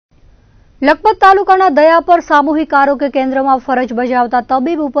લખપત તાલુકાના દયાપર સામૂહિક આરોગ્ય કેન્દ્રમાં ફરજ બજાવતા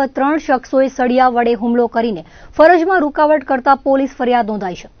તબીબ ઉપર 3 શખ્સોએ સળિયા વડે હુમલો કરીને ફરજમાં રૂકાવટ કરતા પોલીસ ફરિયાદ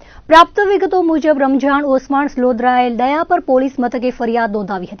નોંધાઈ છે। પ્રાપ્ત વિગતો મુજબ રમજાન ઓસમાણ સ્લોદરાએ દયાપર પોલીસ મથકે ફરિયાદ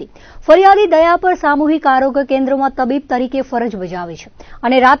નોંધાવી હતી। ફરિયાદી દયાપર સામૂહિક આરોગ્ય કેન્દ્રમાં તબીબ તરીકે ફરજ બજાવે છે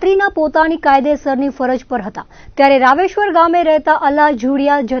અને રાત્રિના પોતાની કાયદેસરની ફરજ પર હતા ત્યારે રાવેશ્વર ગામે રહેતા અલ્લા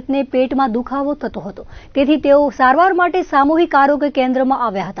જુડિયા જતને પેટમાં દુખાવો થતો હતો, તેથી તેઓ સારવાર માટે સામૂહિક આરોગ્ય કેન્દ્રમાં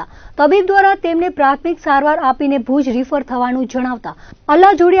આવ્યા હતા। તબીબ દ્વારા તેમને પ્રાથમિક સારવાર આપીને ભુજ રિફર થવાનું જણાવતા અલ્લા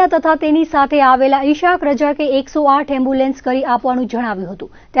જુડિયા તથા તેની સાથે આવેલા ઈશાક રજાકે 108 એમ્બ્યુલન્સ કરી આપવાનું જણાવ્યું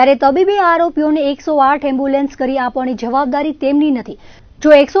હતું। ત્યારે તબીબે આરોપીઓને 108 એમ્બ્યુલન્સ કરી આપવાની જવાબદારી તેમની નથી,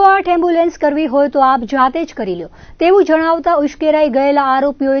 જો 108 એમ્બ્યુલન્સ કરવી હોય તો આપ જાતે જ કરી લો તેવું જણાવતા ઉશ્કેરાઈ ગયેલા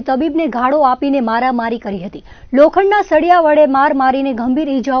આરોપીઓએ તબીબને ઘાડો આપીને મારામારી કરી હતી। લોખંડના સળિયા વડે માર મારીને ગંભીર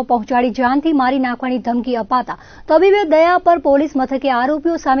ઈજાઓ પહોંચાડી જાનથી મારી નાખવાની ધમકી અપાતા તબીબે દયાપર પોલીસ મથકે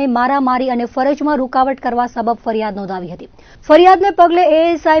આરોપીઓ સામે મારામારી અને ફરજમાં રૂકાવટ કરવા સબબ ફરિયાદ નોંધાવી હતી। ફરિયાદને પગલે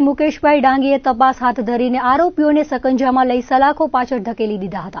એએસઆઈ મુકેશભાઈ ડાંગીએ તપાસ હાથ ધરીને આરોપીઓને સકંજામાં લઈ સલાખો પાછળ ધકેલી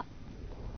દીધા હતા।